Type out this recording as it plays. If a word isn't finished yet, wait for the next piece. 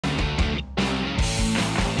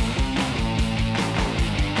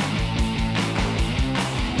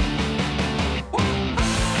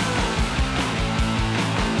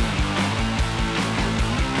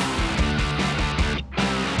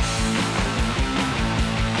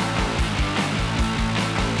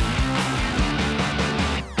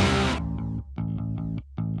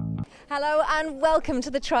Hello and welcome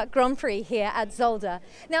to the Truck Grand Prix here at Zolder.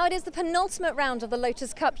 Now it is the penultimate round of the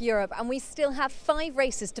Lotus Cup Europe and we still have 5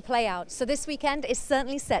 races to play out, so this weekend is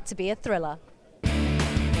certainly set to be a thriller.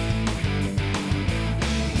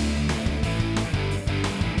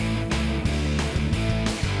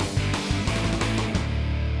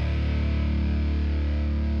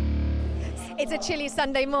 It's a chilly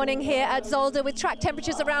Sunday morning here at Zolder with track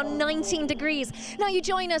temperatures around 19 degrees. Now you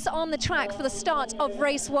join us on the track for the start of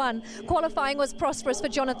race 1. Qualifying was prosperous for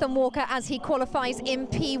Jonathan Walker as he qualifies in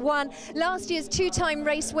P1. Last year's 2-time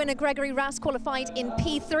race winner Gregory Rass qualified in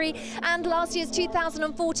P3 and last year's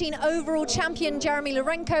 2014 overall champion Jeremy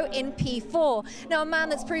Lourenco in P4. Now a man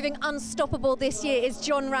that's proving unstoppable this year is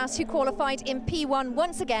John Rass, who qualified in P1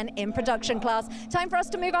 once again in production class. Time for us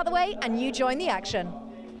to move out of the way and you join the action.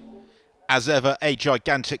 As ever, a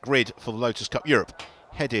gigantic grid for the Lotus Cup Europe,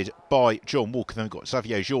 headed by John Walker. Then we've got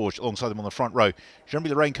Xavier Georges alongside him on the front row.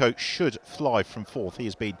 Jeremy Lourenco should fly from 4th. He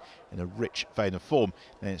has been in a rich vein of form.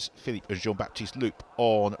 Then it's Philippe and Jean-Baptiste Loup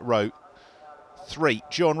on row 3.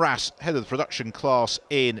 John Rass, head of the production class,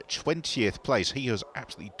 in 20th place. He has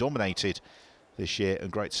absolutely dominated this year, and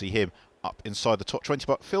great to see him up inside the top 20.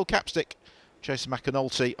 But Phil Capstick, Jason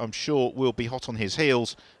McAnulty, I'm sure will be hot on his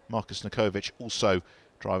heels. Marcus Nakovic also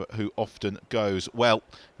driver who often goes well.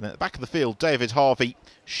 And then at the back of the field, David Harvey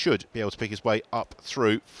should be able to pick his way up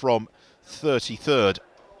through from 33rd.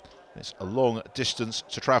 It's a long distance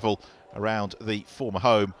to travel around the former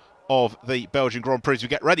home of the Belgian Grand Prix. We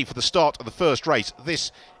get ready for the start of the first race.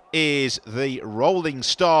 This is the rolling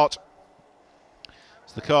start.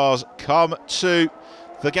 As the cars come to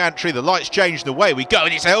the gantry, the lights change, and away we go,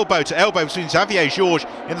 and it's elbow to elbow between Xavier Georges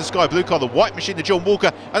in the sky blue car, the white machine to John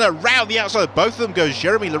Walker, and around the outside of both of them goes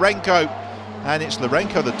Jeremy Lourenco, and it's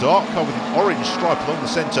Lourenco, the dark car with an orange stripe along the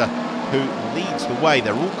centre, who leads the way.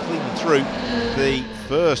 They're all cleaning through the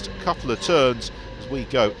first couple of turns as we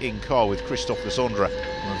go in car with Christophe Zolder,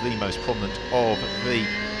 one of the most prominent of the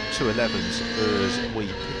 211s, as we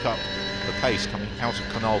pick up the pace coming out of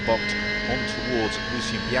Canal Bocht on towards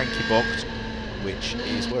Lucien Bianchi Bocht, which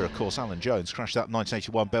is where, of course, Alan Jones crashed that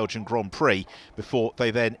 1981 Belgian Grand Prix, before they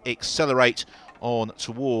then accelerate on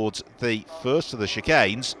towards the first of the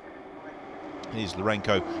chicanes. Here's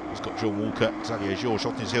Lourenco, who's got John Walker, Xavier Georges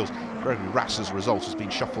on his heels. Gregory Rass, as a result, has been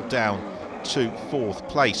shuffled down to 4th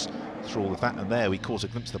place. Through all of that, and there we caught a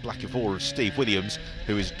glimpse of the black Evora of Steve Williams,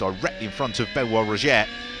 who is directly in front of Benoit Rogier,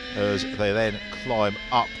 as they then climb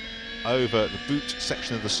up over the boot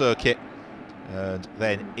section of the circuit and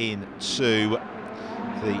then into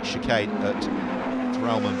the chicane at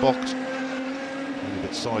Dralman Bocht. A little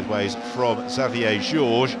bit sideways from Xavier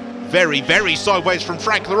Georges, very, very sideways from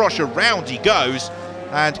Frank Laroche. Around he goes,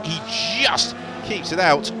 and he just keeps it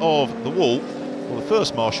out of the wall. Well, the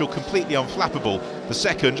first marshal completely unflappable, the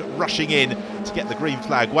second rushing in to get the green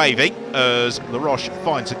flag waving as Laroche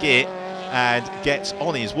finds a gear and gets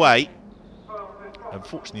on his way.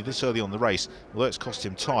 Unfortunately, this early on the race, although it's cost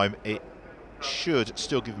him time, it should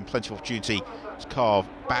still give him plenty of opportunity to carve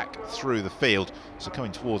back through the field. So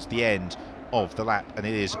coming towards the end of the lap, and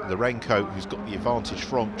it is Lourenco who's got the advantage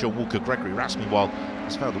from John Walker. Gregory Rass, meanwhile,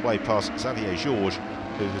 has found a way past Xavier Georges,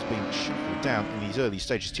 who has been shuffled down in these early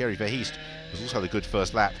stages. Thierry Verheest has also had a good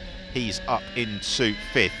first lap. He's up into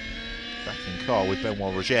 5th. Back in car with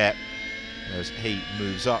Benoit Rogier as he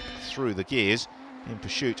moves up through the gears in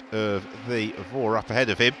pursuit of the Evora up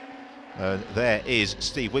ahead of him. And there is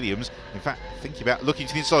Steve Williams, in fact, thinking about looking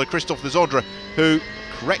to the inside of Christophe Zolder, who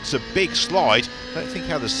corrects a big slide. Don't think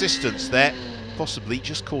how the assistance there, possibly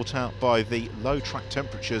just caught out by the low track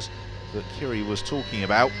temperatures that Kiri was talking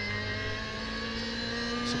about.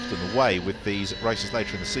 It's often the way with these races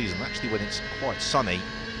later in the season. Actually, when it's quite sunny,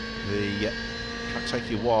 the track takes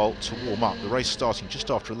you a while to warm up. The race starting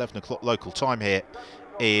just after 11 o'clock local time here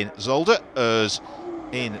in Zolder, as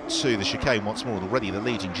into the chicane once more. Already the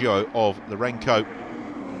leading duo of Lourenco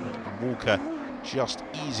and Walker just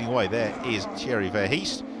easing away. There is Thierry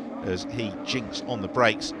Verheest as he jinks on the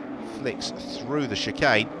brakes, flicks through the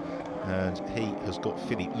chicane, and he has got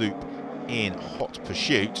Philippe Loup in hot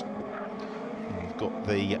pursuit. And we've got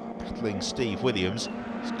the battling Steve Williams.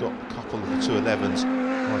 He's got a couple of the 211s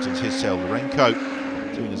right into his tail. Lourenco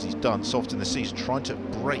doing as he's done so often this season, trying to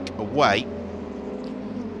break away.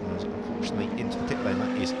 Unfortunately, into the pit lane,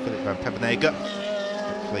 that is Philip van Pevenega.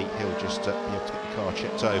 Hopefully he'll just be able to get the car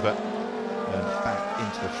checked over and back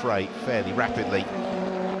into the fray fairly rapidly.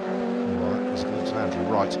 Well, that was a glimpse of Andrew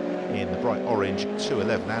Wright in the bright orange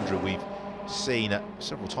 211. Andrew we've seen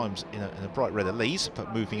several times in a bright red Elise,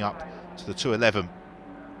 but moving up to the 211.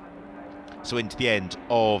 So into the end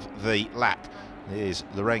of the lap is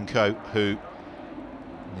Lourenco, who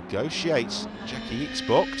negotiates Jackie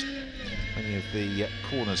Ixbocht. Many of the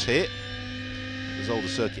corners here. The Zolder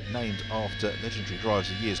circuit named after legendary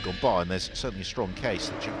drivers of years gone by, and there's certainly a strong case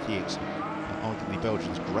that Jackie Ix, arguably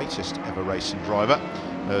Belgium's greatest ever racing driver,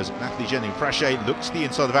 as Nathalie Genu-Praché looks to the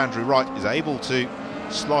inside of Andrew Wright, is able to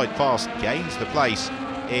slide past, gains the place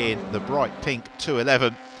in the bright pink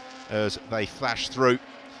 211 as they flash through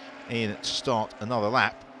in to start another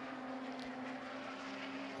lap.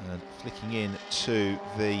 And flicking in to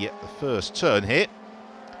the first turn here,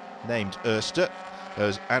 named Erster,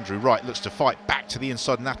 as Andrew Wright looks to fight back to the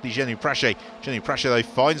inside of Nathalie Genu-Praché. Genu-Praché though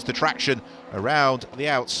finds the traction around the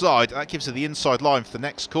outside. That gives her the inside line for the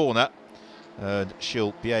next corner, and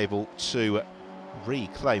she'll be able to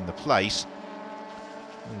reclaim the place.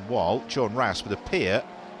 While John Rass would appear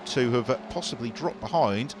to have possibly dropped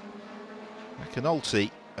behind McAnulty,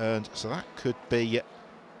 and so that could be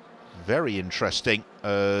very interesting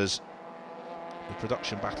as the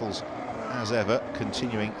production battles, as ever,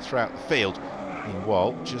 continuing throughout the field.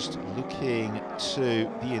 Meanwhile, just looking to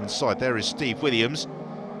the inside, there is Steve Williams.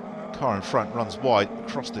 Car in front runs wide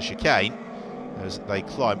across the chicane as they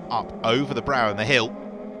climb up over the brow and the hill.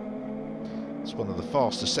 It's one of the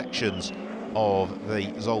faster sections of the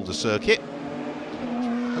Zolder circuit.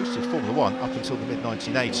 Hosted Formula 1 up until the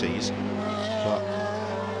mid-1980s, but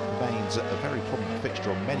remains a very prominent fixture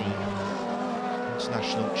on many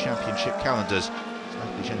international championship calendars.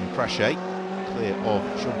 Nathalie Genu-Praché, clear of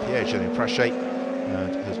Jean-Pierre Genu-Praché,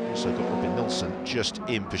 and has also got Robin Nilsson just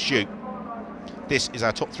in pursuit. This is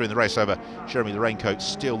our top three in the race. Over, Jeremy the Raincoat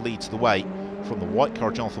still leads the way from the white car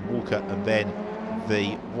of Jonathan Walker, and then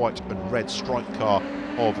the white and red striped car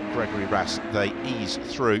of Gregory Rass. They ease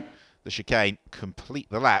through the chicane, complete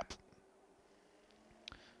the lap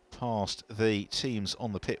past the teams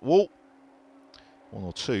on the pit wall. One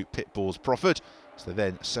or two pit boards proffered, so they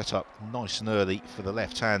then set up nice and early for the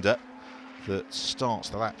left-hander that starts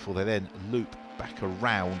the lap before they then loop back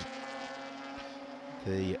around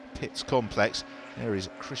the pits complex. There is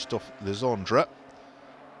Christophe Zolder.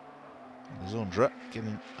 Zolder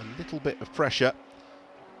getting a little bit of pressure.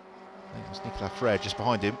 There's Nicolas Frere just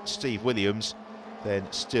behind him. Steve Williams then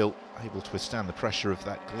still able to withstand the pressure of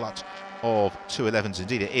that glut of 211s.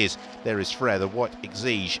 Indeed it is. There is Frere, the white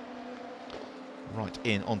exige, right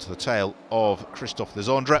in onto the tail of Christophe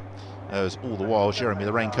Zolder, as all the while Jeremy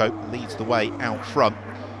the Raincoat leads the way out front.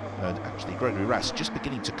 And actually Gregory Rass just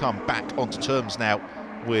beginning to come back onto terms now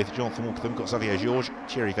with Jonathan Walker. Then we've got Xavier Georges,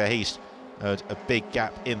 Thierry Verheest, and a big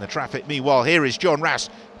gap in the traffic. Meanwhile, here is John Rass,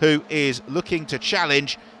 who is looking to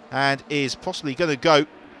challenge and is possibly going to go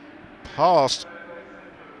past.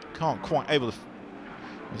 Can't quite able to,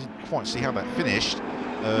 I didn't quite see how that finished,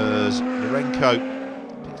 as Lorenko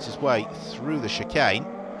picks his way through the chicane.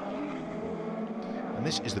 And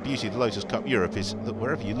this is the beauty of the Lotus Cup Europe, is that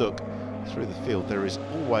wherever you look through the field, there is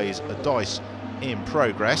always a dice in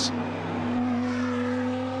progress.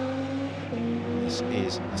 This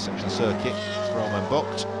is the section circuit, Roman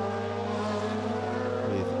Bocht,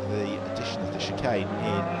 with the addition of the chicane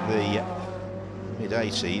in the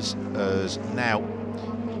mid-80s, as now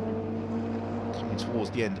coming towards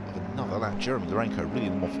the end of another lap. Jeremy Lorenko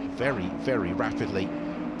reeling them off very, very rapidly.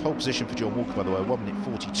 Pole position for John Walker, by the way, 1 minute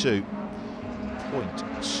 42.2,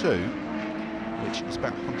 which is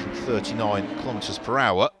about 139 kilometres per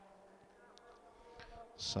hour.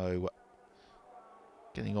 So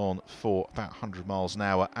getting on for about 100 miles an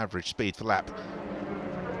hour average speed for lap.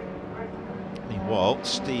 Meanwhile,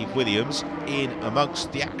 Steve Williams in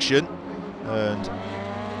amongst the action and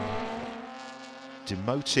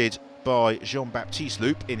demoted by Jean-Baptiste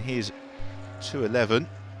Loup in his 211.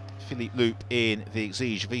 Philippe Loup in the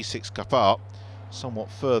Exige V6 Capar, somewhat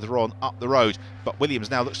further on up the road. But Williams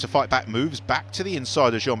now looks to fight back, moves back to the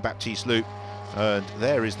inside of Jean-Baptiste Loup. And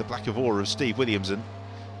there is the black of aura of Steve Williams. And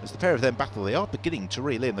as the pair of them battle, they are beginning to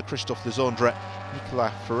reel in the Christophe Zolder,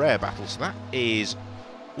 Nicolas Frere battle. So that is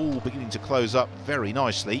all beginning to close up very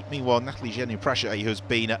nicely. Meanwhile, Nathalie Genu-Praché, who has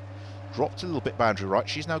been dropped a little bit by Andrew Wright,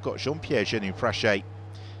 she's now got Jean-Pierre Genu-Praché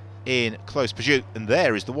in close pursuit. And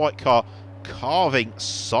there is the white car carving,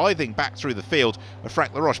 scything back through the field of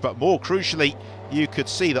Frank Laroche. But more crucially, you could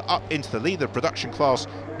see that up into the leader production class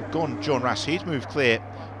had gone John Rass. He'd moved clear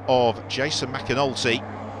of Jason McAnulty.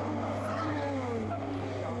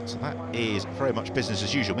 So that is very much business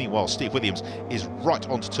as usual. Meanwhile, Steve Williams is right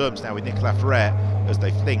onto terms now with Nicolas Frere as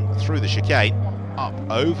they fling through the chicane, up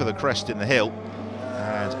over the crest in the hill,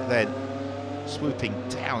 and then swooping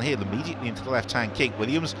downhill immediately into the left-hand kink.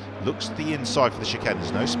 Williams looks to the inside for the chicane.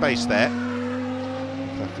 There's no space there.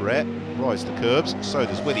 Nicolas Frere rides the curbs, so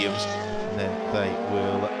does Williams, and then they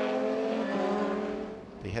will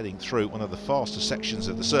be heading through one of the faster sections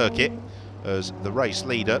of the circuit as the race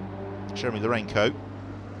leader, Jeremy Lorenko.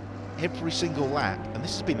 Every single lap, and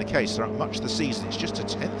this has been the case throughout much of the season, it's just a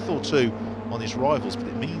tenth or two on his rivals, but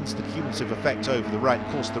it means the cumulative effect over the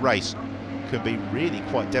course of the race can be really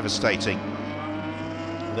quite devastating.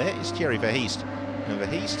 There is Thierry Verheest. Now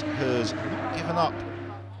Verheest has not given up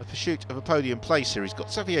the pursuit of a podium place here. He's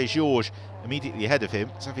got Xavier Georges immediately ahead of him.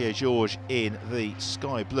 Xavier Georges in the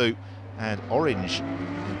sky blue and orange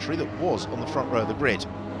entry that was on the front row of the grid.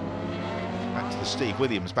 Back to the Steve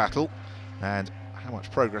Williams battle, and how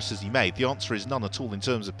much progress has he made? The answer is none at all in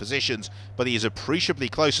terms of positions, but he is appreciably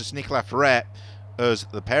closer to Nicolas Ferrer as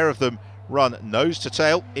the pair of them run nose to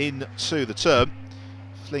tail into the turn,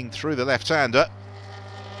 fling through the left-hander.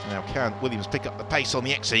 Now can Williams pick up the pace on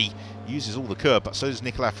the XE? Uses all the curb, but so does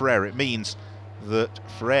Nicolas Ferrer. It means that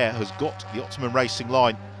Ferrer has got the optimum racing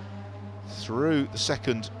line through the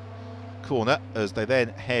second corner as they then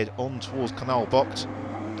head on towards Canal Bocht.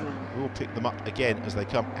 We'll pick them up again as they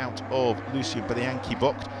come out of Lucien Bianchi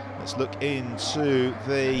Bocht. Let's look into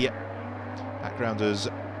the background as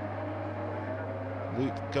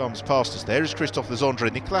Luke comes past us. There is Christophe Zolder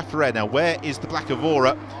and Nicolas Ferrer. Now, where is the Black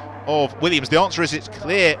Evora of Williams? The answer is it's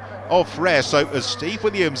clear of Ferrer. So as Steve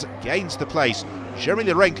Williams gains the place, Jeremy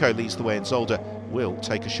Lorenko leads the way and Zolder will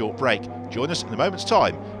take a short break. Join us in a moment's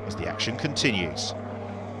time as the action continues.